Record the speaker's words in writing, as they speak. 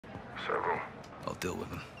Several. I'll deal with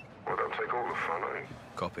them. Well, don't take all the fun, eh?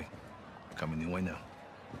 Copy. Coming your way now.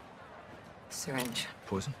 Syringe.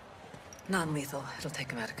 Poison? Non-lethal. It'll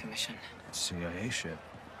take him out of commission. CIA shit.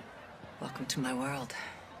 Welcome to my world.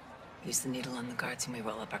 Use the needle on the guards, you may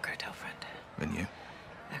roll up our cartel friend. And you?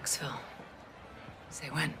 Exfil. Say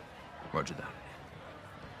when. Roger that.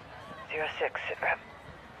 06, sitrep.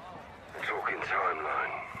 Talking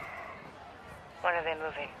timeline. When are they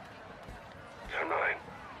moving? Tonight.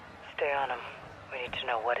 Stay on them. We need to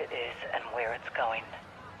know what it is and where it's going.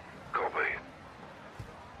 Copy.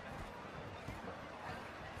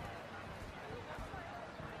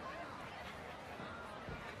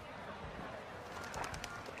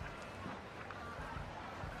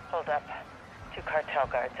 Hold up. 2 cartel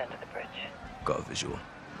guards under the bridge. Got a visual.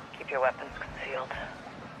 Keep your weapons concealed.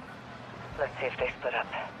 Let's see if they split up.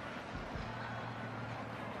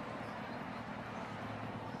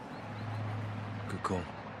 Good call.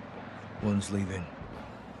 One's leaving.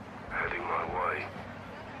 Heading my way.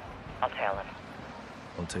 I'll tail him.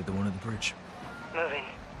 I'll take the one at the bridge. Moving.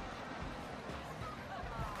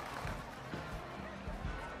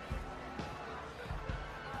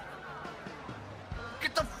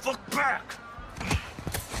 Get the fuck back!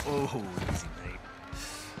 Oh, easy, mate.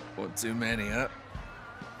 One too many, huh?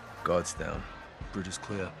 Guards down. Bridge is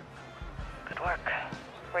clear. Good work.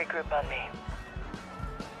 Regroup on me.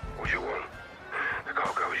 What you want? The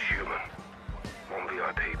cargo is human. One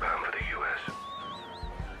VIP bound for the US.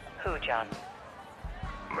 Who, John?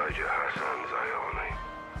 Major Hassan Zayani.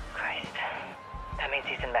 Christ. That means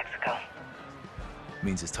he's in Mexico.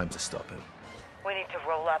 Means it's time to stop him. We need to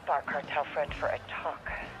roll up our cartel friend for a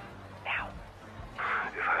talk. Now.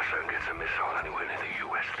 If Hassan gets a missile anywhere near the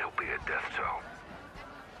US, there'll be a death toll.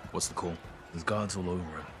 What's the call? There's guards all over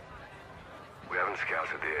him. We haven't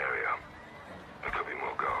scouted the area. There could be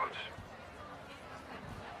more guards.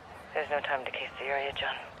 There's no time to case the area,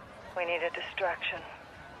 John. We need a distraction.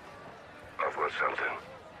 I've got something.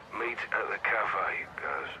 Meet at the cafe,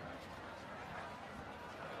 guys.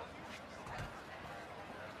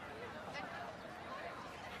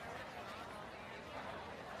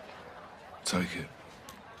 Take it.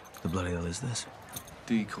 The bloody hell is this?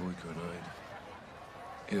 Decoy grenade.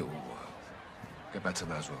 It will work. Get back to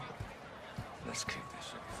Laswell. Let's kick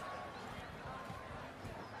this off.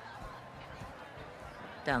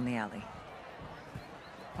 Down the alley.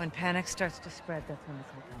 When panic starts to spread, that's when the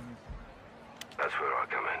cartel moves. That's where I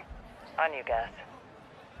come in. On you, guys.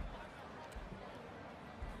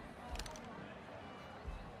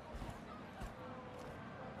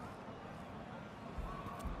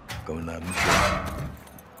 Going loud and clear.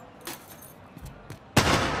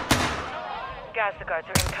 Guys, the guards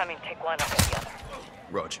are incoming. Take one, I'll get the other.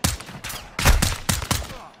 Roger.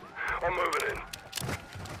 I'm moving in.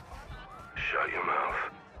 Shut your mouth.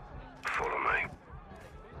 Follow me.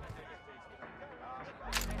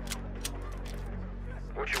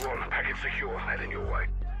 What you want? Package secure. Heading your way.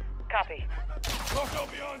 Copy. Lock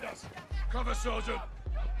up behind us! Cover, Sergeant!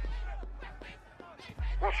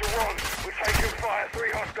 What you want? We're taking fire.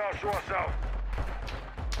 3 hostiles to ourselves.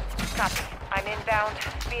 Copy. I'm inbound.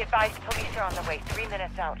 Be advised, police are on the way. 3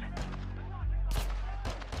 minutes out.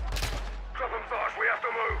 Drop them fast. We have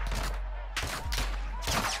to move.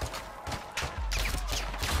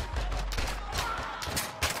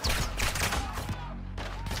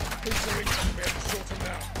 Police are incoming. We have to sort them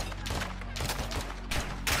now.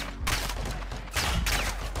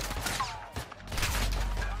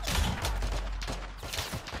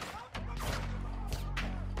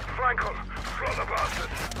 Flank 'em. Flot the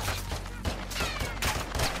bastards.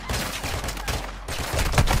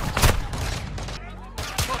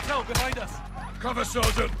 Cartel behind us! Cover,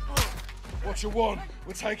 Sergeant! What you want?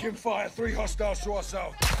 We're taking fire. 3 hostiles to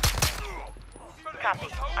ourselves. Copy.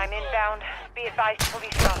 I'm inbound. Be advised,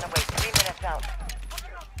 police are on the way. 3 minutes out.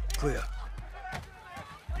 Clear.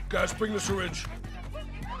 Guys, bring the syringe.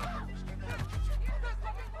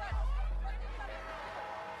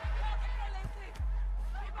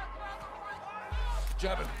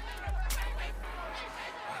 Jabbing.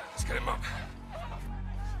 Let's get him up.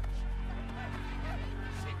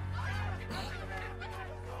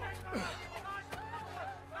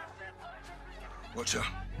 Watch out.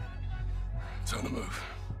 Time to move.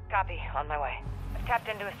 Copy. On my way. I've tapped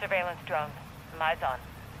into a surveillance drone. Eyes on.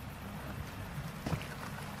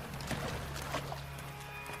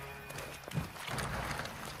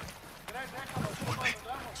 Oye,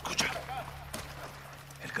 escucha.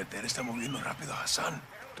 El cartel está moviendo rápido a Hassan.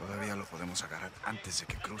 Todavía lo podemos agarrar antes de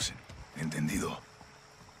que crucen. Entendido.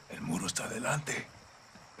 El muro está adelante.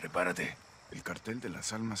 Prepárate. El cartel de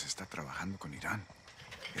las almas está trabajando con Irán.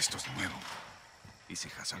 Esto es nuevo. ¿Y si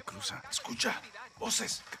Hassan cruza? Escucha,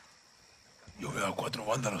 voces. Yo veo a 4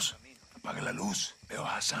 vándalos. Apaga la luz. Veo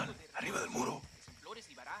a Hassan arriba del muro.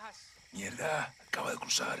 Mierda, acaba de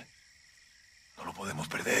cruzar. No lo podemos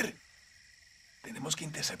perder. Tenemos que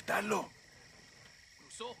interceptarlo.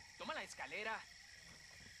 Cruzó. Toma la escalera.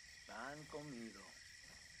 Tan comido.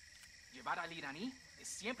 Llevar al iraní es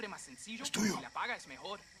siempre más sencillo. Es tuyo. Si la paga es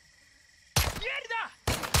mejor. ¡Mierda!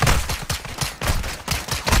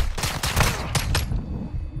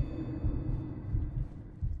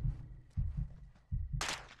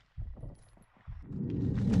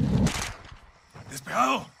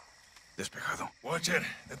 Despejado. Despejado. Watch it.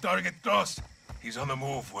 The target crossed. He's on the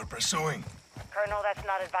move. We're pursuing. Colonel, that's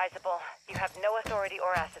not advisable. You have no authority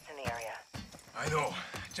or assets in the area. I know.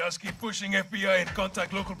 Just keep pushing FBI and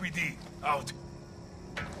contact local PD. Out.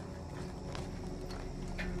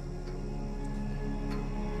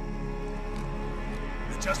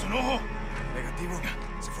 ¿Le echaste un ojo? Negativo.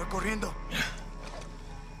 Se fue corriendo.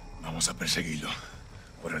 Vamos a perseguirlo.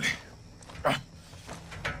 Órale.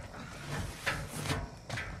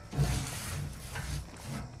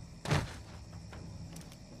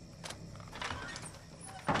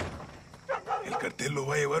 El cartel lo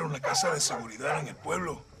va a llevar a una casa de seguridad en el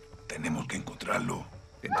pueblo. Tenemos que encontrarlo.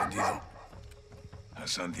 Entendido.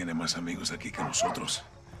 Hassan tiene más amigos aquí que nosotros.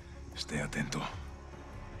 Esté atento.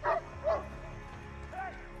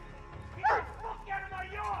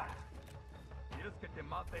 ¿Quieres que te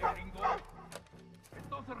mate, gringo?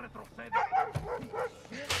 Entonces retrocede.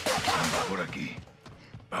 Anda por aquí.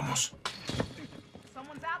 Vamos.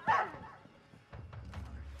 Someone's out there.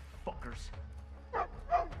 Fuckers.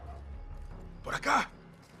 Por acá.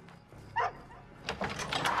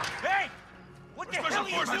 Hey! What the hell are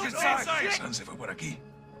you doing? Hassan se fue por aquí.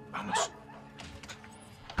 Vamos.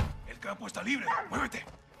 El campo está libre. Muévete.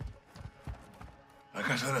 La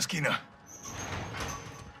casa de la esquina.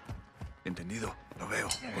 Entendido. Lo veo.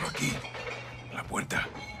 Por aquí. La puerta.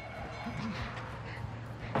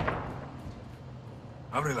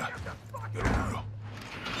 Ábrela. Yo lo cubro.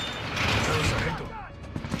 Cuidado, sargento.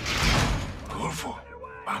 Rodolfo.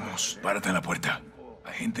 Vamos. Párate en la puerta.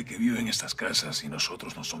 Hay gente que vive en estas casas y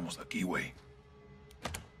nosotros no somos de aquí, güey.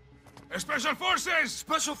 ¡Special Forces!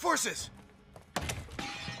 Special Forces.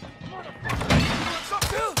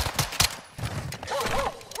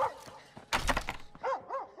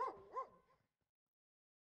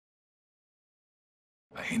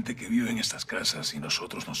 Hay gente que vive en estas casas y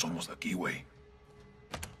nosotros no somos de aquí, güey.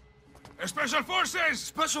 ¡Special Forces!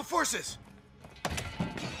 Special Forces.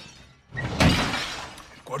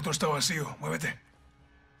 El cuarto está vacío. Muévete.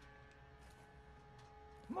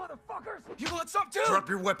 Motherfuckers! You want some too? Drop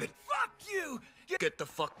your weapon. Fuck you! Get the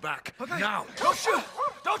fuck back. Okay. Now. Don't shoot!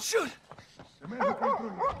 Don't shoot!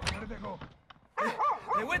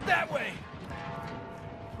 They went that way!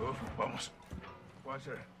 Vamos.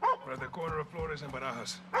 Watcher, we're at the corner of Flores and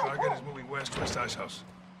Barajas. Target is moving west to a stash house.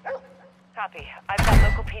 Copy. I've got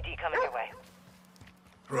local PD coming your way.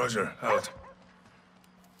 Roger, out.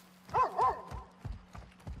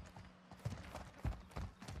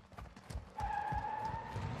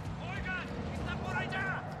 Oigan! ¡Está por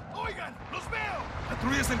allá! Oigan! ¡Los veo!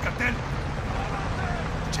 Patrullas del cartel.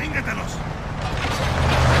 ¡Chíngatelos!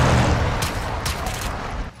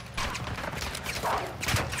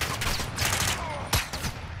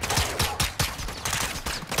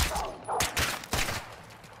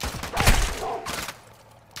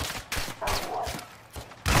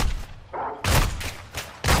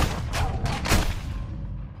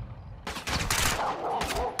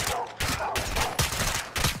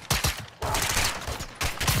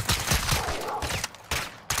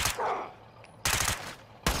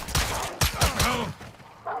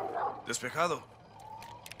 Despejado.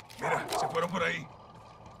 Mira, se fueron por ahí.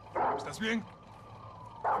 ¿Estás bien?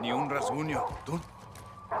 Ni un rasguño. ¿Tú?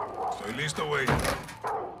 Estoy listo, güey.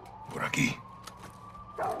 Por aquí.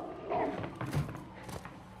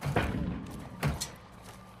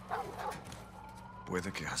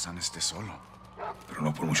 Puede que Hassan esté solo. Pero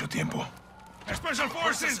no por mucho tiempo. Special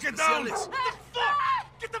Forces, get down! Especiales.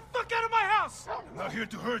 Get the fuck out of my house! I'm not here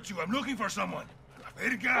to hurt you. I'm looking for someone. La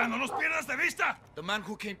verga, no los pierdas de vista. The man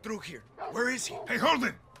who came through here. Where is he? Hey, hold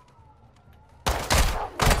it.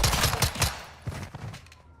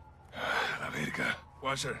 La verga.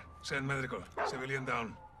 Watcher, send medical. Civilian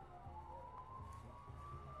down.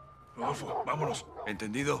 Rodolfo, vámonos.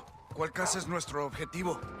 Entendido. ¿Cuál casa es nuestro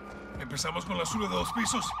objetivo? Empezamos con la azul de 2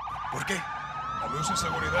 pisos. ¿Por qué? La luz de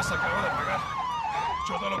seguridad se acaba de apagar.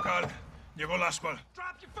 Chota local. Llegó el ascual.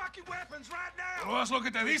 Drop your fucking weapons right now! Pero haz lo que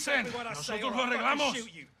te dicen. Nosotros lo arreglamos.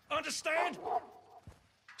 Understand?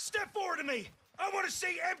 Step forward to me. I want to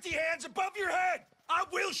see empty hands above your head. I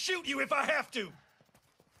will shoot you if I have to!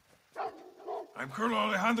 I'm Colonel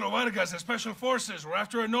Alejandro Vargas of Special Forces. We're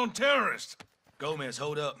after a known terrorist. Gomez,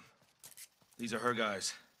 hold up. These are her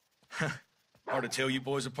guys. Hard to tell you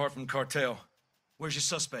boys apart from cartel. Where's your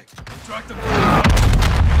suspect? Track them.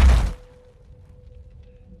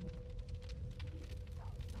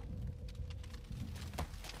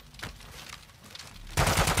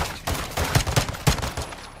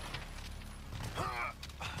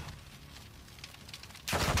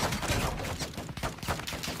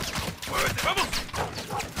 ¡Muévete, vamos!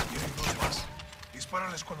 Tienen dos más.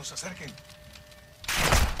 Dispárales cuando se acerquen.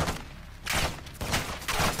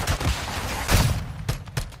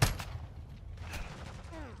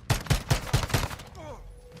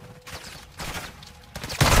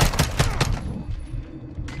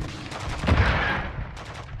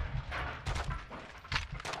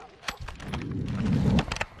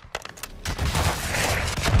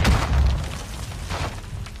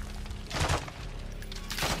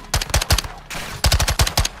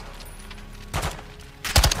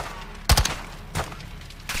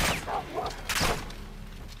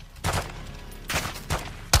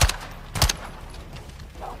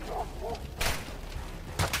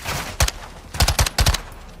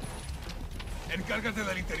 Encárgate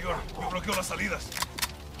del interior. Yo bloqueo las salidas.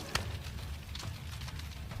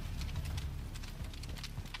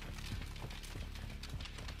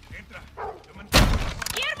 Entra. Yo mantengo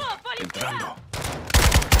las... Entrando.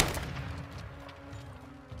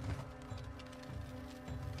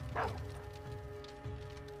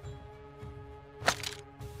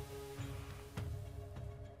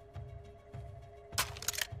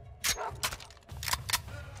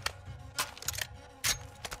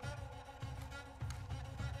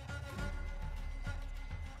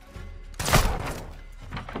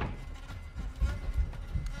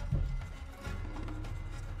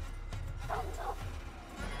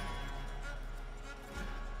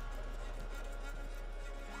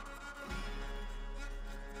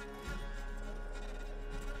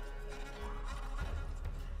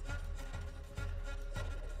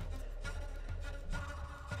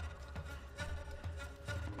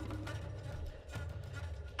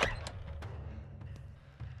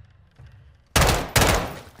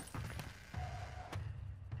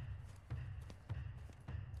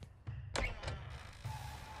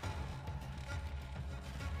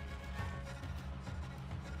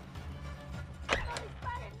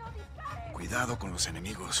 Cuidado con los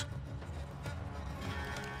enemigos.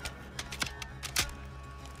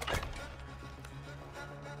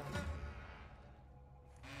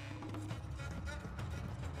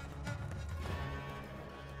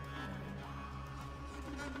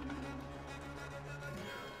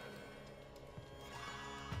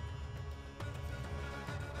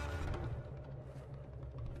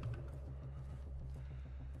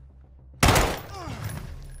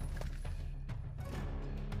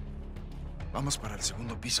 Vamos para el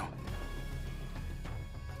segundo piso.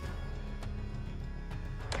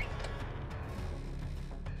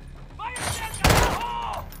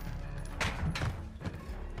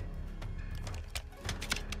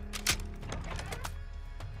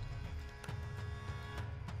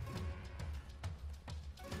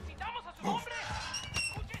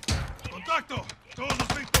 ¡Contacto! ¡Todos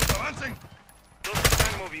los listos! ¡Avancen! Dos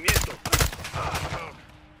están en movimiento.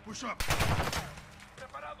 Push up.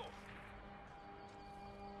 ¡Preparado!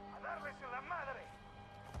 ¡A darles en la madre!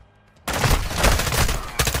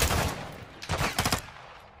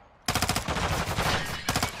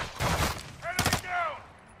 Enemy down!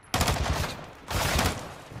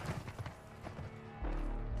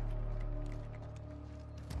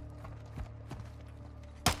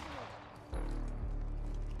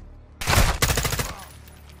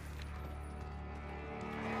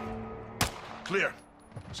 Clear.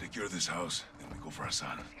 Secure this house, then we go for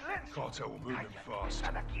Hassan. Cartel will move in fast.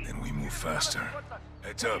 Then we move faster.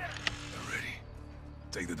 Heads up. They're ready.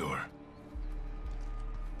 Take the door.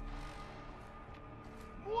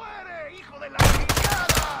 ¡Muere, hijo de la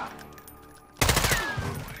chingada!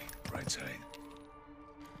 Doorway, right side.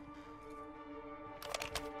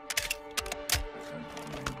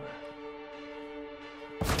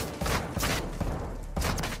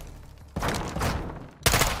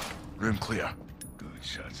 Room clear. Good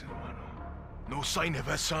shots, hermano. No sign of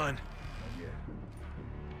Hassan.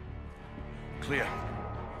 Clear.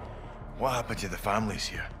 What happened to the families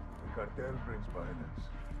here? The cartel brings violence.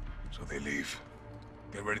 So they leave.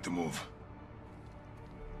 Get ready to move.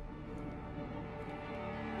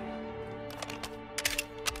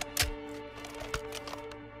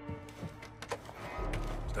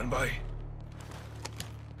 Stand by.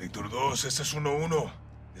 Víctor 2, este es 1-1.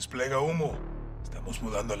 Desplega humo. Está Estamos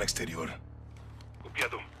mudando al exterior.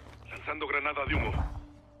 Copiado. Lanzando granada de humo.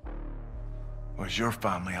 Where's your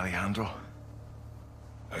family, Alejandro?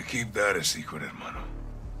 I keep that a secret, hermano.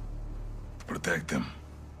 Protect them.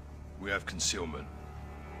 We have concealment.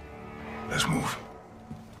 Let's move.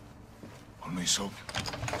 On me, soap.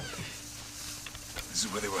 This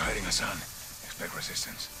is where they were hiding Hassan. Expect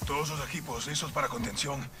resistance. Todos los equipos listos para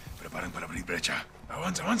contención. Preparen para abrir brecha.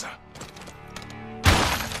 Avanza, avanza.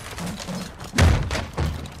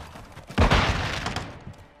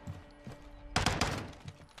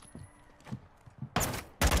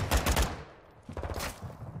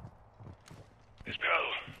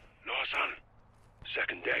 Despejado. No Hassan.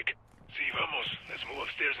 Second deck. Sí, vamos. Let's move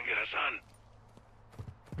upstairs and get Hassan.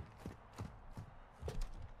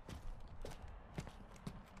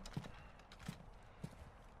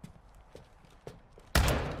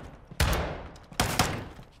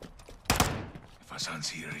 If Hassan's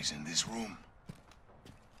here, he's in this room.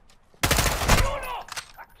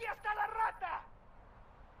 ¡Aquí está la rata!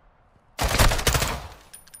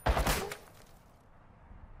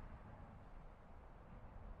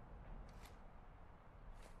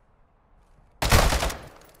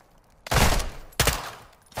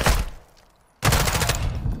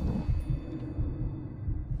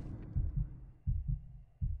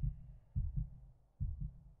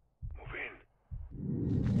 Move in.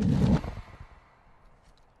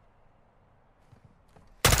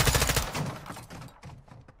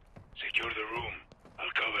 Secure the room.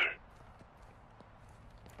 I'll cover.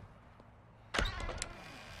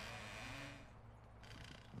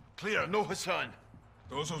 Clear, no Hassan.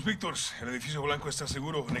 Todos los Víctors. El edificio blanco está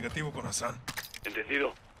seguro. Negativo con Hassan.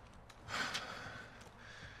 Entendido.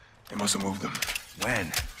 They must have moved them.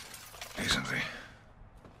 When? Recently.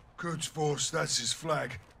 Quds Force, that's his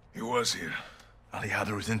flag. He was here.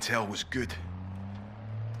 Alejandro's intel was good.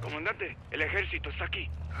 Comandante, el ejército está aquí.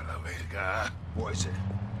 A la verga. What is it?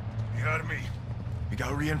 The army. We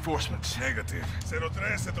got reinforcements. Negative.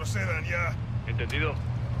 03, retrocedan ya. Entendido.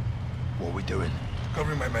 What are we doing?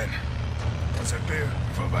 Covering my men. Once they're clear,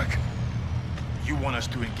 we fall back. You want us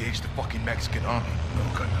to engage the fucking Mexican army? No,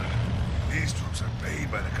 Colonel. These troops are paid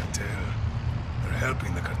by the cartel. They're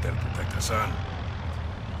helping the cartel protect Hassan.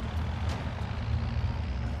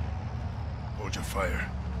 Hold your fire.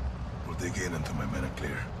 We'll dig in until my men are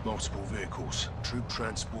clear. Multiple vehicles, troop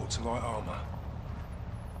transports, light armor.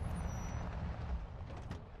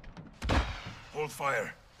 Hold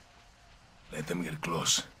fire. Let them get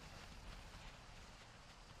close.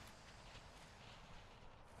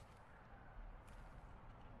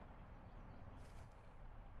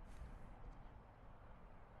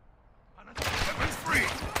 Weapons free!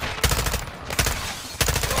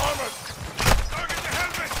 Your armor! Target the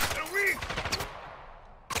helmet! They're weak!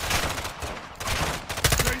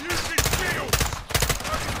 They're using shields!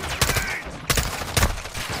 Target the grenades!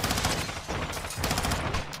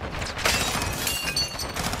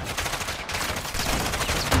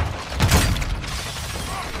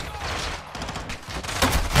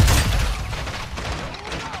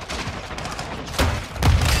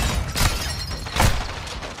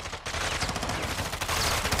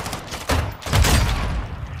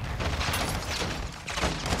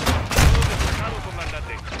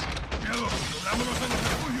 Miedo, doblámonos en el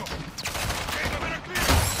refugio. Okay, the men are clear.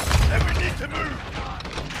 Then we need to move.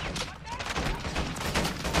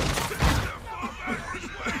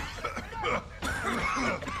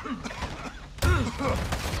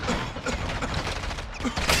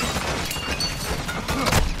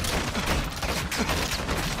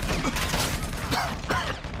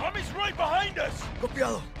 Army's right behind us.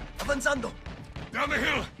 Copiado. Avanzando. Down the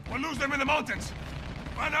hill. We'll lose them in the mountains.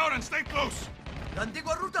 Fan out and stay close. La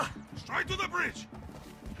antigua ruta. Straight to the bridge.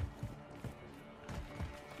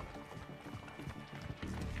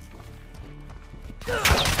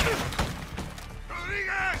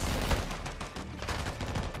 Rodriguez!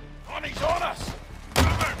 Army's on us!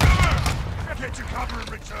 Cover! Cover! Get your cover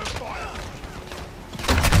and return fire!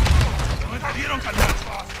 No me te dieron, carnal.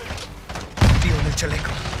 Tío en el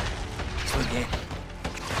chaleco. Estoy bien.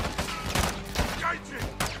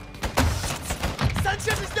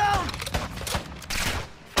 Sanchez is down!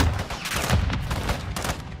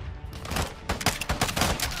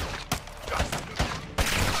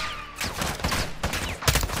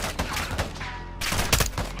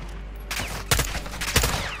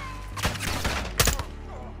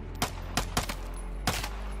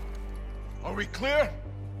 Are we clear?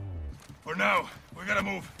 For now, we gotta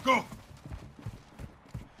move. Go!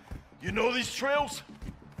 You know these trails?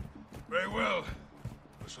 Very well.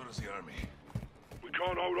 But so does the army. We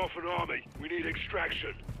can't hold off an army. We need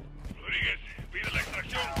extraction. Rodriguez, pide la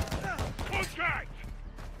extracción. Contact!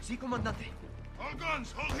 Sí, comandante. All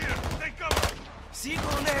guns, hold here. Take cover. Sí,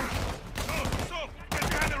 coronel. Stop! Get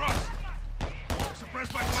behind the rocks.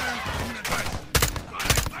 Suppress by fire. In advance.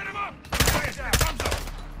 Line him up! Thumbs up!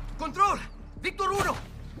 ¡Control! ¡Víctor 1!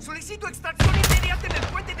 Solicito extracción inmediata en el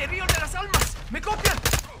puente de Río de las Almas. ¿Me copian?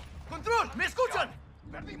 ¡Control! ¿Me escuchan?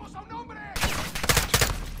 ¡Perdimos a un hombre!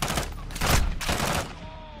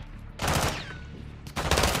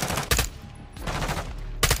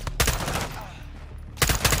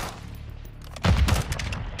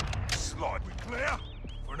 Slot, we clear?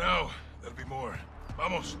 For now, there'll be more.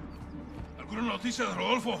 Vamos. ¿Alguna noticia de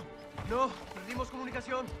Rodolfo? No, perdimos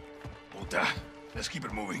comunicación. Puta. Let's keep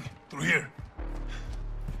it moving. Through here.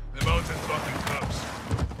 The mountain's locked in clubs.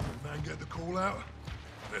 Did the man get the call out?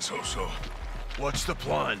 Let's hope so. What's the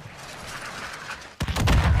plan?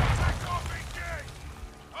 Attack off, HJ!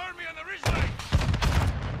 Army on the ridgeline!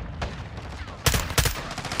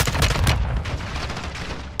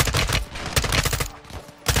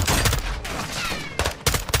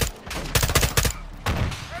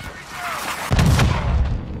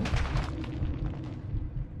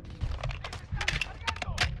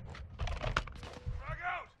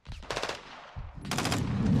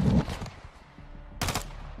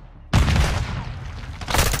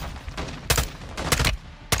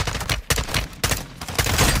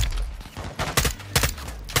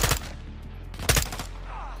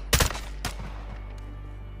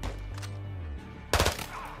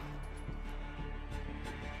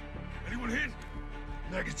 Anyone hit?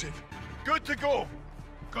 Negative. Good to go.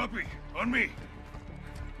 Copy. On me.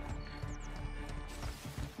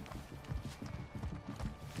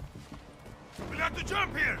 We'll have to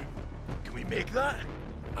jump here. Can we make that?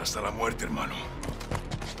 Hasta la muerte, hermano.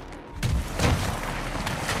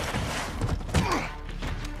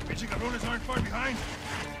 Pinche cabrones aren't far behind.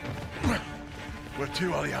 Where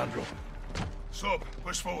to, Alejandro? Soap,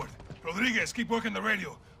 push forward. Rodriguez, keep working the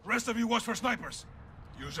radio. Rest of you watch for snipers.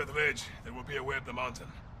 Use that ledge. There will be a way up the mountain.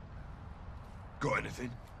 Got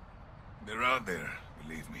anything? They're out there,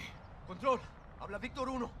 believe me. Control. Habla Víctor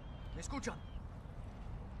 1. ¿Me escuchan?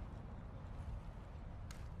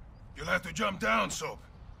 You'll have to jump down, Soap.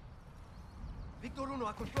 Víctor 1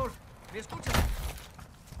 a control. ¿Me escuchan?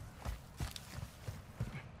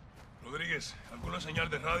 Rodriguez, ¿alguna señal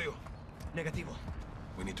de radio? Negativo.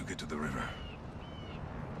 We need to get to the river.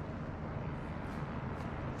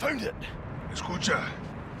 Found it! Escucha.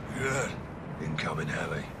 You hear that? Incoming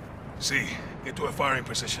heli. See, get to a firing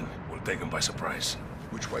position. We'll take them by surprise.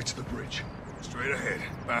 Which way to the bridge? Straight ahead,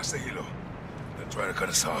 past the hilo. They'll try to cut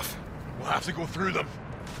us off. We'll have to go through them.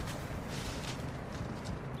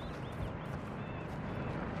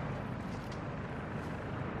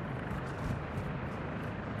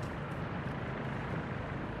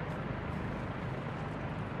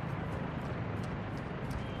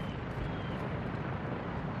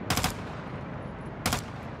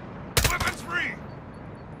 Weapons free!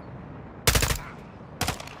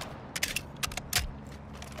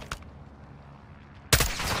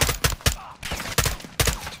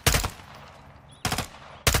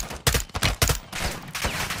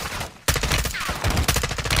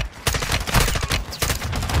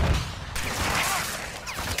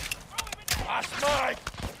 That's mine!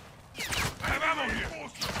 I have ammo here!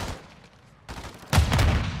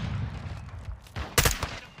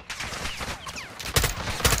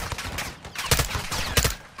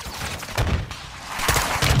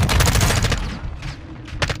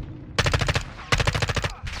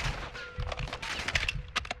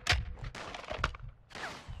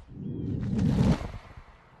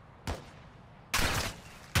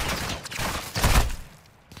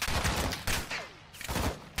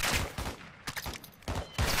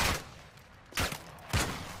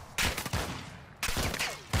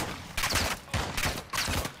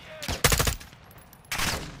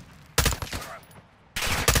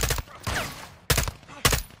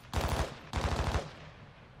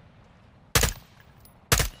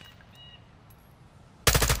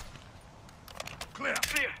 Clear.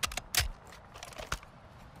 Clear.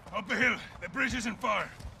 Up the hill. The bridge isn't far.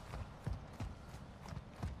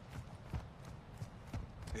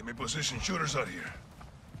 They may position shooters out here.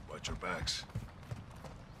 Watch your backs.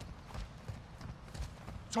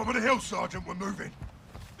 Top of the hill, Sergeant. We're moving.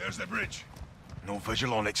 There's the bridge. No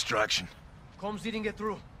visual on extraction. Comms didn't get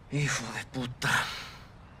through. Hijo de puta.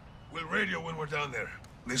 We'll radio when we're down there.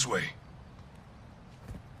 This way.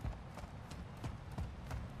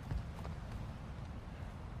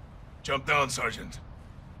 Jump down, Sergeant.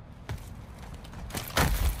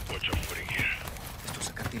 Watch your footing here. Estos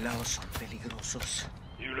acantilados son peligrosos.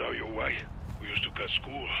 You know your way. We used to cut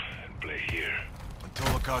school and play here.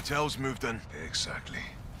 Until the cartels moved in. Exactly.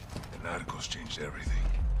 The narcos changed everything.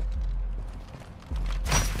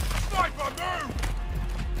 Sniper, move!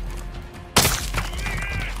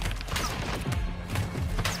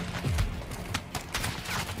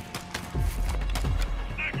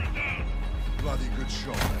 Sniper's down! Bloody good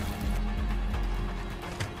shot, mate.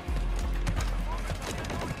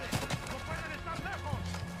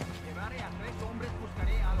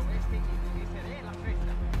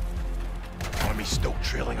 Enemy's still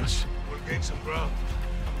trailing us. We'll gain some ground.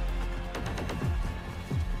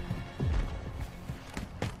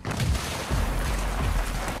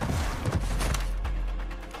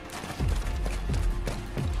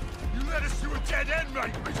 You led us to a dead end,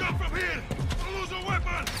 mate! We jump from here! We'll lose a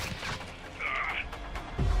weapon!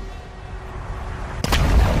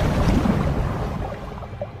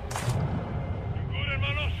 You good,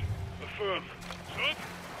 hermanos? Affirm. Sub?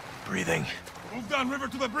 Breathing. Move down river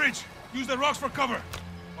to the bridge. Use the rocks for cover.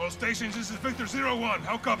 All stations, this is Victor 01.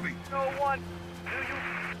 How copy? 01. Do you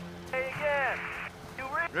say again? You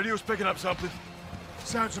Radio's picking up something.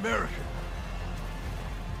 Sounds American.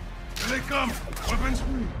 Here they come. Weapons?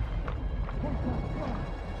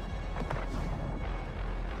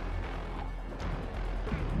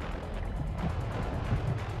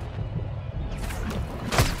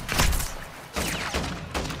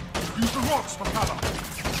 Use the rocks for cover.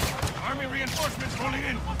 Army reinforcements rolling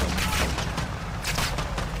in.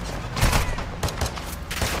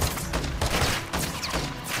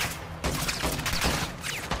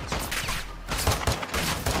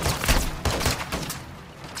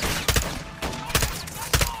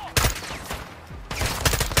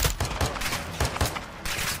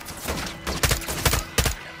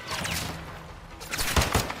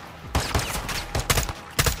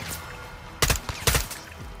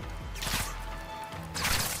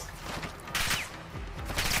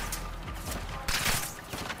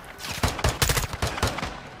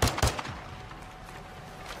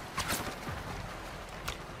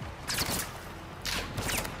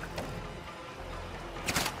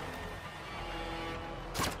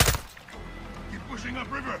 Pushing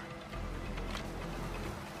upriver.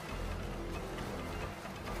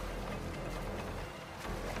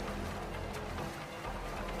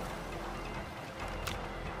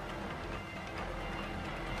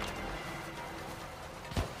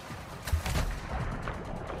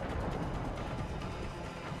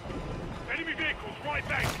 Enemy vehicles, right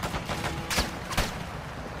bank.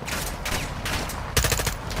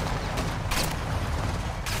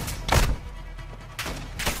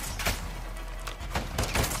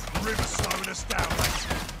 River's slowing us down, mate.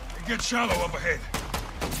 It gets shallow up ahead.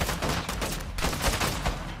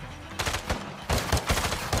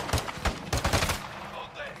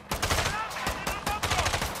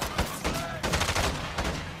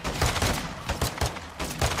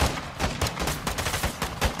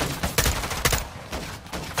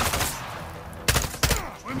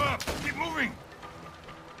 Swim up. Keep moving.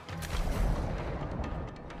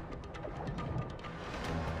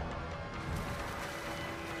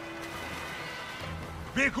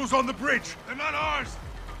 Vehicles on the bridge. They're not ours.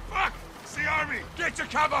 Fuck! It's the army. Get to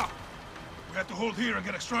cover. We have to hold here and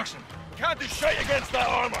get extraction. Can't do shit against that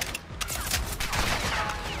armor. This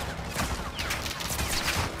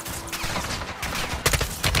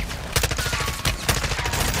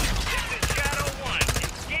is Shadow 1.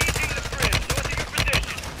 Engaging the bridge north of your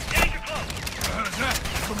position. Danger close. What the hell is that?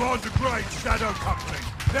 Commander Gray's Shadow Company.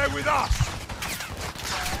 They're with us.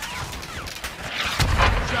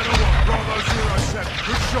 Shadow 1, Bravo 07.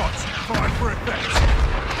 Good shots. Fire for effect.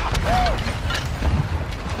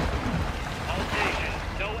 All stations,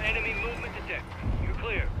 no enemy movement detected. You're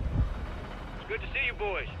clear. It's good to see you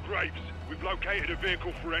boys. Graves, we've located a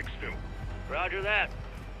vehicle for exfil. Roger that.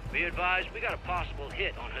 Be advised, we got a possible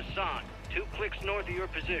hit on Hassan, 2 clicks north of your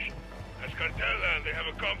position. That's cartel land. They have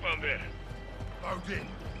a compound there. Load in.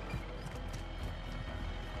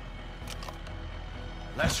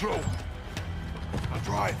 Let's roll. I'll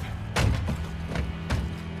drive.